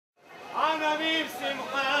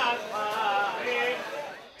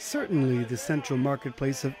Certainly, the central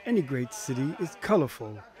marketplace of any great city is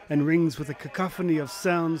colorful and rings with a cacophony of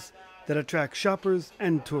sounds that attract shoppers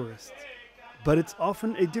and tourists. But it's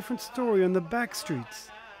often a different story on the back streets,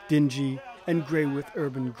 dingy and gray with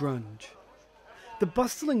urban grunge. The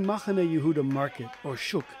bustling Mahane Yehuda Market, or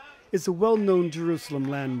shuk, is a well-known Jerusalem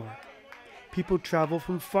landmark. People travel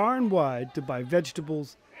from far and wide to buy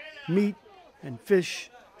vegetables, meat and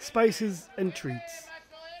fish, spices and treats.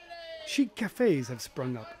 Chic cafes have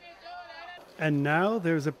sprung up. And now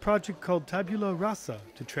there's a project called Tabula Rasa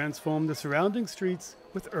to transform the surrounding streets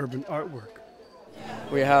with urban artwork.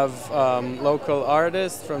 We have local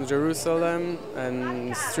artists from Jerusalem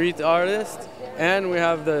and street artists, and we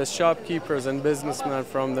have the shopkeepers and businessmen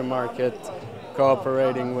from the market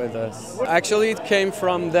cooperating with us. Actually, it came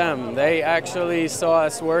from them. They actually saw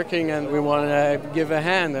us working and we want to give a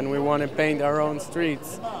hand and we want to paint our own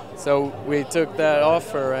streets. So we took that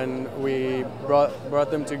offer and we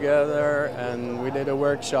brought them together and we did a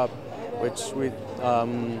workshop which we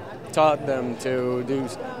taught them to do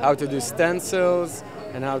how to do stencils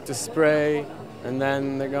and how to spray, and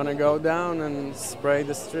then they're going to go down and spray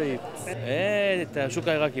the streets.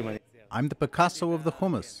 I'm the Picasso of the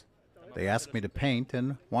hummus. They asked me to paint,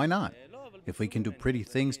 and why not? If we can do pretty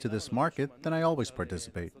things to this market, then I always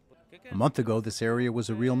participate. A month ago, this area was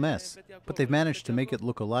a real mess, but they've managed to make it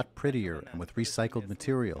look a lot prettier and with recycled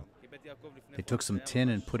material. They took some tin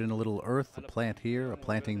and put in a little earth, a plant here, a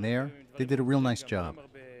planting there. They did a real nice job.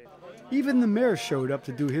 Even the mayor showed up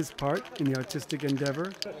to do his part in the artistic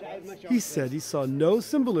endeavor. He said he saw no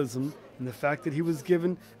symbolism in the fact that he was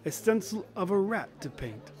given a stencil of a rat to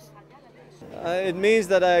paint. It means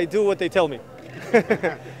that I do what they tell me.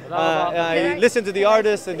 I listen to the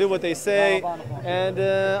artists and do what they say, and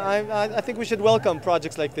I think we should welcome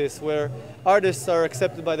projects like this where artists are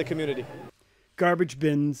accepted by the community. Garbage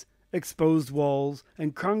bins, exposed walls,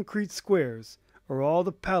 and concrete squares are all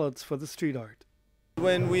the palettes for the street art.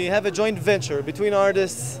 When we have a joint venture between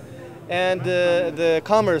artists and the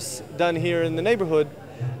commerce done here in the neighborhood,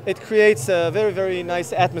 it creates a very, very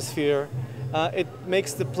nice atmosphere. It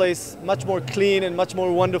makes the place much more clean and much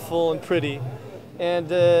more wonderful and pretty. And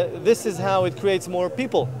this is how it creates more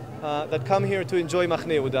people that come here to enjoy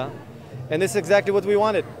Mahane Yehuda. And this is exactly what we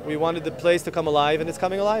wanted. We wanted the place to come alive, and it's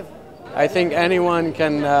coming alive. I think anyone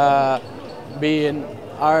can be an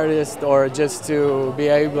artist or just to be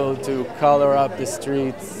able to color up the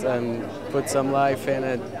streets and put some life in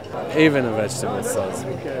it, even a vegetable sauce.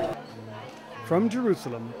 From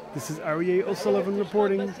Jerusalem, this is Aryeh O'Sullivan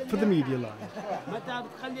reporting for the Media Line.